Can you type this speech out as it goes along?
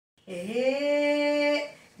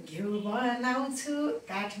ए घिउ बनाउँछु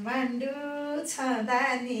काठमाडौँ छँदा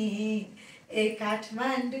नि ए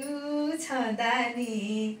काठमाडौँ छँदा नि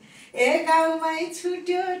ए गाउँमै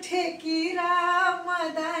छुट्यो ठेकी र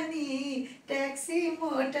मदानी ट्याक्सी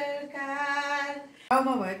मोटर कार।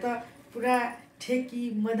 गाउँमा भयो त पुरा ठेकी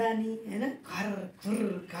मदानी होइन घर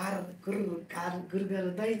घुर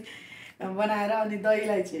गर्दै बनाएर अनि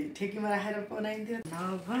दहीलाई चाहिँ ठेकीमा राखेर बनाइन्थ्यो।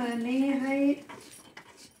 नभने है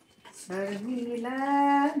शर्मिला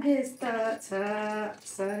व्यस्त छ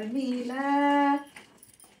शर्मिला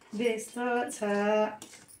व्यस्त छ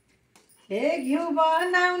हे घिउ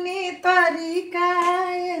बनाउने तरिका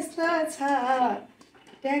यस्तो छ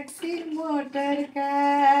ट्याक्सी मोटर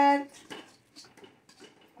कार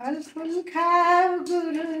फलफुल खाऊ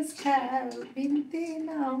गुरुस खाऊ बिन्ती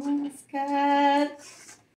नमस्कार।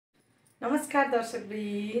 नमस्कार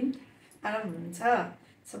दर्शकवृन्द, आराम हुनुहुन्छ?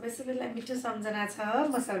 सबैलाई मिठो सम्झना छ।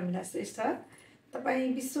 म शर्मिला श्रेष्ठ।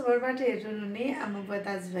 तपाईँ विश्वभरबाट हेर्नुहुने आमा बुवा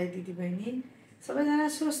दाजुभाइ दिदीबहिनी सबैजना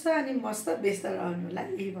स्वस्थ अनि मस्त व्यस्त रहनुलाई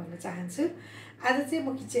यही भन्न चाहन्छु। आज चाहिँ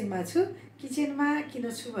म किचनमा छु। किचनमा किन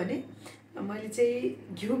छु भने मैले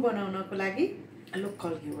चाहिँ घिउ बनाउनको लागि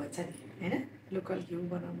लोकल घिउ भन्छ नि होइन, लोकल घिउ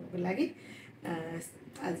बनाउनको लागि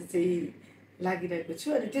आज चाहिँ लागिरहेको छु।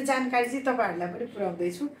 अनि त्यो जानकारी चाहिँ तपाईँहरूलाई पनि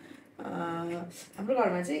पुर्याउँदैछु। हाम्रो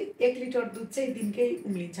घरमा चाहिँ 1 लिटर दुध चाहिँ दिनकै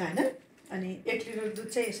उम्लिन्छ होइन। अनि 1 लिटर दुध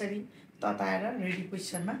चाहिँ यसरी तताएर रेडी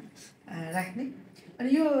पोजिसनमा राख्ने। अनि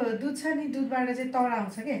यो दुध छ नि, दुधबाट चाहिँ तर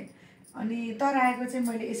आउँछ क्या। अनि तर आएको चाहिँ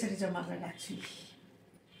मैले यसरी जम्मा गरेर राख्छु।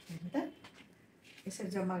 हेर्नु त, यसरी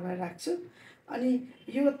जम्मा गरेर राख्छु। अनि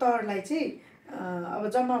यो तरलाई चाहिँ अब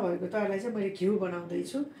जम्मा भएको तरलाई चाहिँ मैले घिउ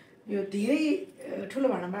बनाउँदैछु। यो धेरै ठुलो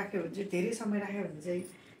भाँडामा राख्यो भने चाहिँ धेरै समय राख्यो भने चाहिँ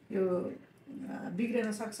यो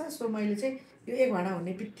बिग्रन सक्छ। सो मैले चाहिँ यो 1 भाँडा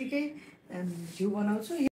हुने बित्तिकै घिउ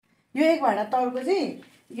बनाउँछु। यो 1 भाँडा तरको चाहिँ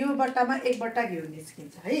यो बट्टामा 1 बट्टा घिउ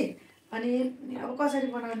निस्किन्छ है। अनि अब कसरी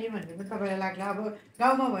बनाउने भन्ने पनि तपाईँलाई लाग्ला। अब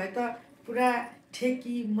गाउँमा भयो त पुरा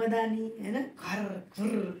ठेकी मदानी होइन घर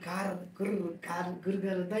घुर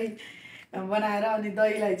गर्दै बनाएर अनि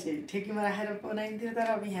दहीलाई चाहिँ ठेकीमा राखेर बनाइन्थ्यो। तर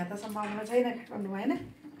अब यहाँ त सम्भावना छैन काठमाडौँमा होइन।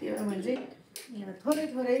 त्यही भएर मैले चाहिँ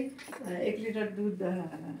थोरै 1 लिटर दुध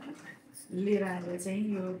लिएर आएर चाहिँ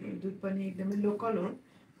यो दुध पनि एकदमै लोकल हो।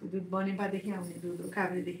 दुध बनेपादेखि आउने दुध हो,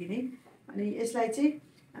 काभ्रेदेखि नै। अनि यसलाई चाहिँ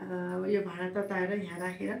यो भाँडा तताएर यहाँ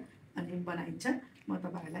राखेर अनि बनाइन्छ। म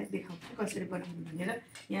तपाईँहरूलाई देखाउँछु कसरी बनाउनु भनेर।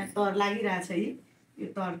 यहाँ तर लागिरहेछ है, यो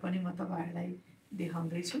तर पनि म तपाईँहरूलाई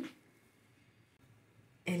देखाउँदैछु।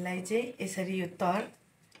 यसलाई चाहिँ यसरी यो तर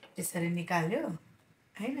यसरी निकाल्यो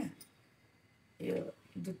होइन। यो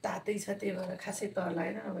दुध तातै छ त्यही भएर खासै तर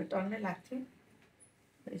लागेन, नभए टन्नै लाग्थ्यो।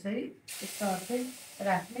 यसरी तर चाहिँ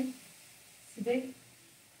राख्ने सिधै।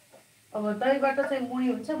 अब दहीबाट चाहिँ मोही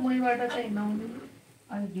हुन्छ, मोहीबाट चाहिँ नुहाउने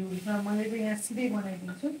अनि घिउ हुन्छ। मैले चाहिँ यहाँ सिधै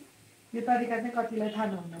बनाइदिन्छु। यो तरिका चाहिँ कतिलाई थाहा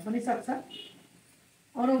नहुन पनि सक्छ,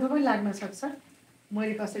 अनौठो पनि लाग्न सक्छ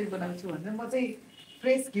मैले कसरी बनाउँछु भनेर। म चाहिँ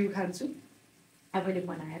फ्रेस घिउ खान्छु आफैले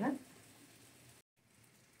बनाएर।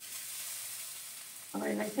 अब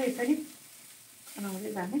यसलाई चाहिँ यसरी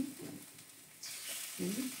बनाउँदै जाने।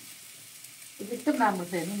 एकदम राम्रो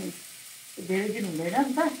छ हेर्नु नि, धेरै दिन हुँदैन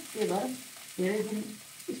नि त। त्यही भएर धेरै दिन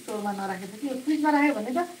स्टोरमा नराखेपछि यो फ्रिजमा राख्यो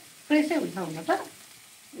भने त फ्रेसै हुन्छ हुन त,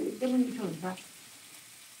 एकदमै मिठो हुन्छ।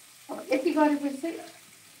 अब यति गरेपछि चाहिँ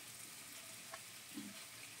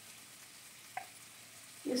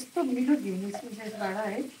यस्तो मिठो घिउ निस्किन्छ यसबाट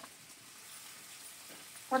है।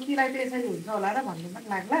 कतिलाई त यसरी हुन्छ होला र भन्ने पनि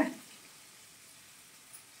लाग्ला।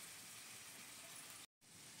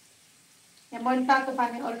 यहाँ मैले तातो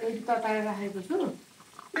पानी अलरेडी तताएर राखेको छु।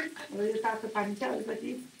 अब यो तातो पानी चाहिँ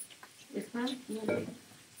अलिकति यसमा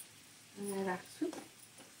राख्छु।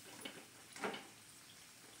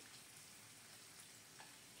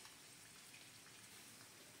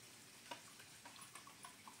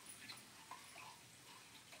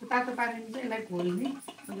 तातो पानीमा चाहिँ यसलाई घोल्ने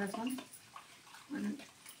अझसम्म। अनि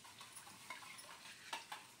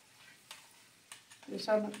यो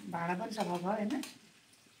सब भाँडा पनि सफा भयो होइन।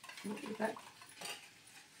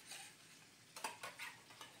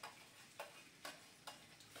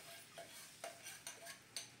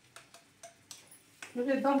 यो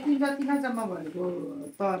चाहिँ 10 दिन जतिमा जम्मा भएको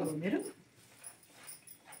तर हो मेरो।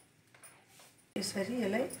 यसरी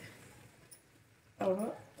यसलाई अब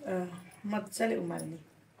मजाले उमाल्ने।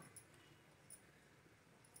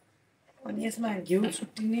 अनि यसमा घिउ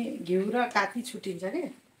छुट्टिने, घिउ र काती छुट्टिन्छ क्या।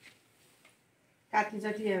 काती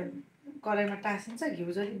जति कराईमा टाँसिन्छ,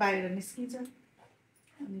 घिउ जति बाहिर निस्किन्छ।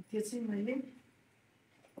 अनि त्यो चाहिँ मैले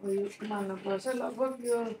अब यो उमाल्नुपर्छ। लगभग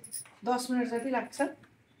यो 10 मिनट जति लाग्छ।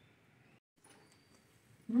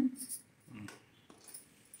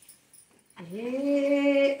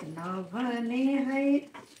 हे नभने है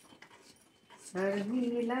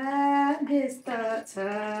शर्मिला व्यस्त छ,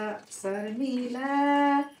 शर्मिला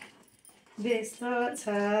व्यस्त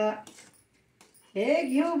छ। हे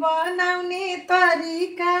घिउ बनाउने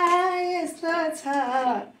तरिका यस्तो छ,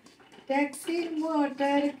 ट्याक्सी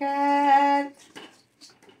मोटर कार।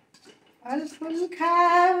 फलफुल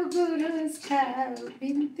खाऊ गुरुस खाऊ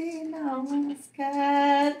बिन्ती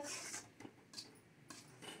नमस्कार।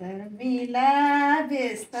 शर्मिला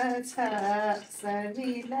व्यस्त छ,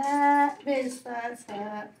 शर्मिला व्यस्त छ।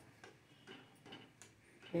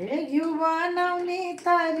 हे घिउ बनाउने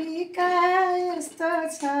तरिका यस्तो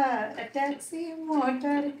छ, ट्याक्सी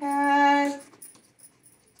मोटर कार।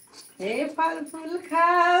 हे फलफुल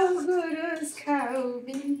खाऊ गुरुस खाऊ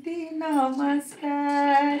बिन्ती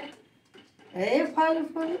नमस्कार। हे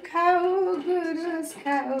फलफुल खाऊ गुरुस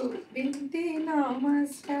खाऊ बिन्ती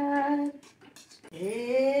नमस्कार।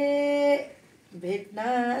 हे भेट्न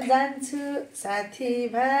जान्छु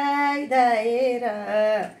साथीभाइ धाएर,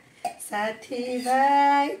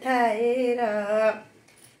 साथीभाइ धाएर।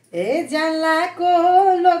 हे जान्लाको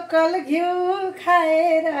लोकल घिउ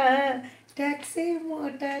खाएर, ट्याक्सी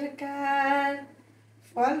मोटर कार।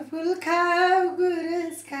 फलफुल खाऊ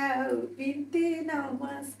गुरुस खाऊ बिन्ती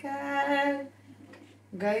नमस्कार।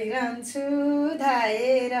 गइरहन्छु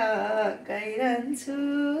धाएर, गइरहन्छु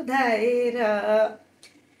धाएर।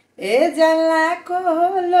 ए जल्लाको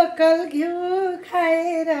लोकल घिउ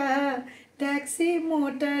खाएर, ट्याक्सी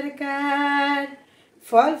मोटर कार।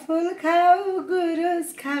 फलफुल खाऊ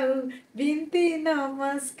गुरुस खाऊ बिन्ती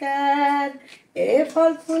नमस्कार। ए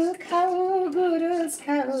फलफुल खाऊ गुरुस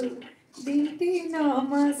खाऊ बिन्ती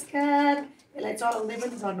नमस्कार। यसलाई चलाउँदै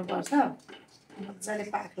पनि गर्नुपर्छ, मजाले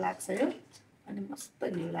पाक लाग्छ यो, अनि मस्त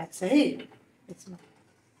घिउ लाग्छ है यसमा।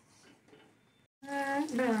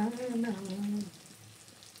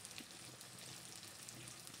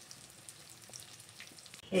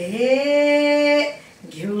 ए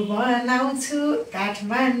घिउ बनाउँछु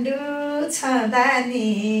काठमाडौँ छँदा नि,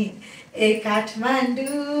 ए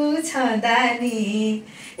काठमाडौँ छँदा नि।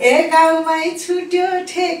 ए गाउँमै छुट्यो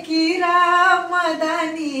ठेकी र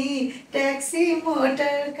मदानी, ट्याक्सी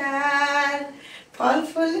मोटर कार।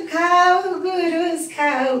 फलफुल खाऊ गुरुस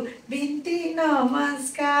खाऊ बिन्ती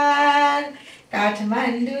नमस्कार।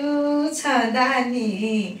 काठमाडौँ छँदा नि,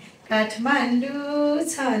 काठमाडौँ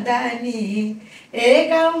छँदा नि। ए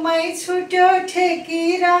गाउँमै छुट्यो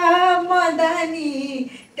ठेकी र मदानी,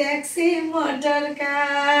 ट्याक्सी मोटर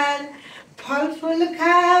कार। फलफुल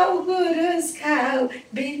खाऊ गुरुस खाऊ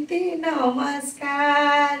बिन्ती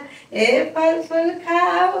नमस्कार। ए फलफुल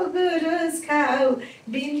खाऊ गुरुस खाऊ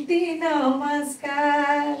बिन्ती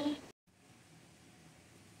नमस्कार।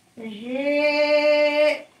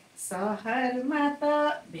 हे सहरमा त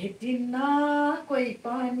भेटिन्न कोही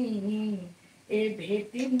पनि, ए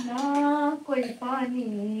भेटिन्न कोही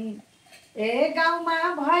पनि। ए गाउँमा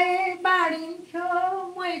भए बाँडिन्थ्यो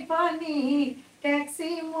मै पनि, ट्याक्सी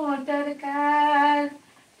मोटर कार।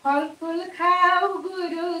 फलफुल खाऊ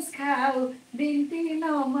गुरुस खाऊ बिन्ती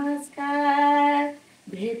नमस्कार।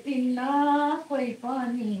 भेटिन्न कोही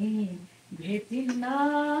पनि, भेटिन्न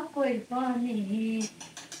कोही पनि।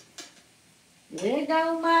 ए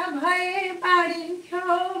गाउँमा भए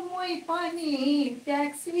बाँडिन्थ्यो मै पनि,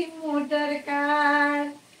 ट्याक्सी मोटर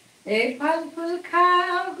कार। ए फलफुल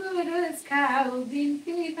खाऊ गुरुस खाऊ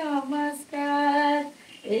बिन्ती नमस्कार।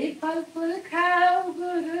 ए फलफुल खाऊ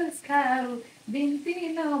गुरुस खाऊ बिन्ती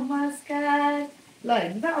नमस्कार। ल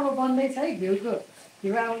हेर्नु त अब बन्दैछ है घिउको,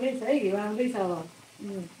 घिउ आउँदैछ है, घिउ आउँदैछ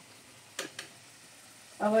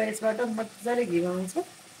अब यसबाट मजाले घिउ आउँछ।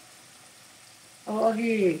 अब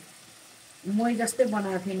अघि मै जस्तै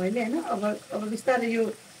बनाएको थिएँ मैले होइन। अब बिस्तारै यो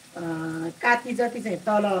काती जति चाहिँ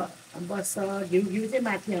तल बस्छ, घिउ घिउ चाहिँ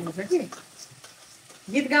माथि आउँछ कि।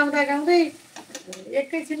 गीत गाउँदा गाउँदै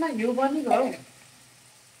एकैछिनमा घिउ बनिगयो।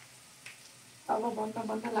 अब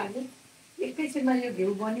बन्न लाग्यो, एकैछिनमा यो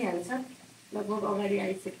घिउ बनिहाल्छ। लगभग अगाडि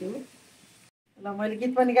आइसक्यो। ल मैले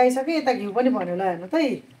गीत पनि गाइसकेँ, यता घिउ पनि भन्यो। ल हेर्नु त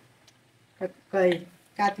है, खै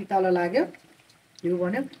काती तल लाग्यो, घिउ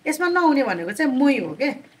बन्यो। यसमा नहुने भनेको चाहिँ मोही हो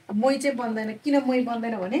क्या। मोही चाहिँ बन्दैन। किन मोही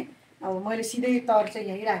बन्दैन भने अब मैले सिधै तर चाहिँ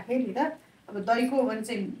यहीँ राखेँ नि त। अब दहीको हो भने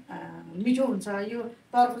चाहिँ मिठो हुन्छ, यो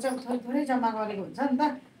तरको चाहिँ थोरै थोरै जम्मा गरेको हुन्छ नि त,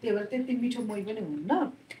 त्यही भएर त्यति मिठो मोही पनि हुन्न।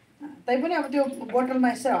 तैपनि अब त्यो बोतलमा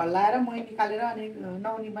यसो हल्लाएर मोही निकालेर अनि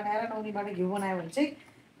नौनी बनाएर नौनीबाट घिउ बनायो भने चाहिँ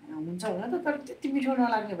हुन्छ हुन त। तर त्यति मिठो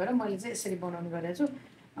नलाग्ने भएर मैले चाहिँ यसरी बनाउने गरेको छु।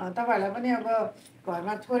 तपाईँहरूलाई पनि अब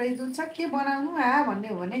घरमा थोरै दुध छ, के बनाउनु भन्ने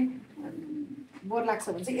हो भने, बोर लाग्छ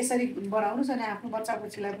भने चाहिँ यसरी बनाउनुहोस्। अनि आफ्नो बच्चा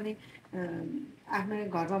बच्चीलाई पनि आफ्नो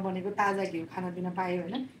घरमा बनेको ताजा घिउ खान दिन पायो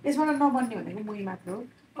होइन। यसबाट नबन्ने भनेको मोही मात्र हो।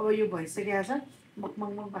 अब यो भइसकेको छ,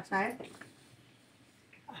 मगमगमग बास्ना आयो।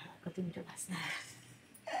 कति मिठो बास्ना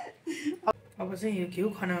आयो। अब चाहिँ यो घिउ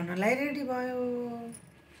खनाउनलाई रेडी भयो।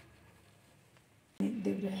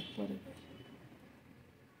 देब्रे हात परेको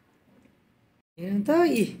हेर्नु त,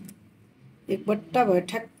 यी एक बट्टा भयो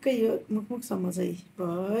ठ्याक्कै यो मुखमुखसम्म चाहिँ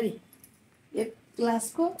भरि 1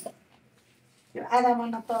 ग्लासको यो आधा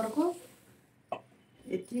मना तर्को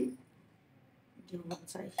यति घिउ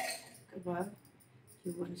बन्छ है। भयो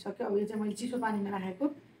घिउ बनिसक्यो। अब यो चाहिँ मैले चिसो पानीमा राखेको,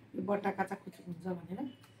 यो बट्टा काचा कुचुक हुन्छ भनेर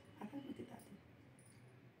आधाकति ताते।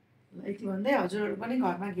 ल यति भन्दै हजुरहरू पनि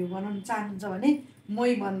घरमा घिउ बनाउनु चाहनुहुन्छ भने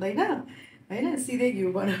मही बन्दैन होइन, सिधै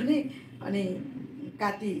घिउ बनाउने। अनि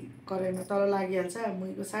काती कराईमा तल लागिहाल्छ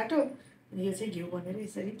महीको साटो। यो चाहिँ घिउ बनेर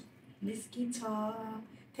यसरी निस्किन्छ।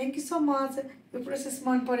 Thank you so much. यो प्रोसेस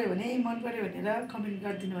मन पऱ्यो भनेर कमेन्ट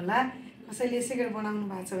गरिदिनु होला। कसैले यसै गरी बनाउनु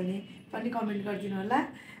भएको छ भने पनि कमेन्ट गरिदिनु होला।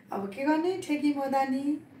 अब के गर्ने, ठेकी मदानी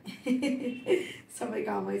सबै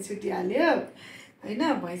गाउँमै छुटिहाल्यो होइन।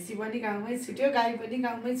 भैँसी पनि गाउँमै छुट्यो, गाई पनि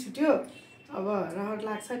गाउँमै छुट्यो। अब रहर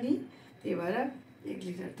लाग्छ नि, त्यही भएर 1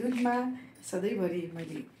 लिटर दुधमा सधैँभरि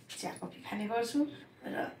मैले चिया कफी खाने गर्छु।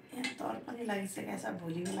 र यहाँ तर पनि लागिसकेको छ,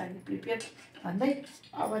 भोलिको लागि प्रिपेयर भन्दै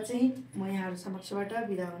अब चाहिँ म यहाँहरू समक्षबाट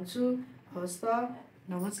बिदा हुन्छु। हवस् त,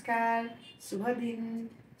 नमस्कार, शुभ दिन,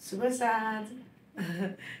 शुभ साँझ,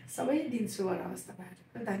 सबै दिन शुभ रहोस्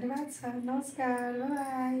तपाईँहरूको। धन्यवाद छ, नमस्कार,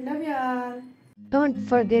 by, love you all. Don't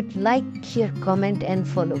forget like, share, comment and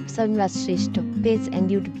follow Sharmila Shrestha page and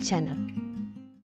YouTube channel.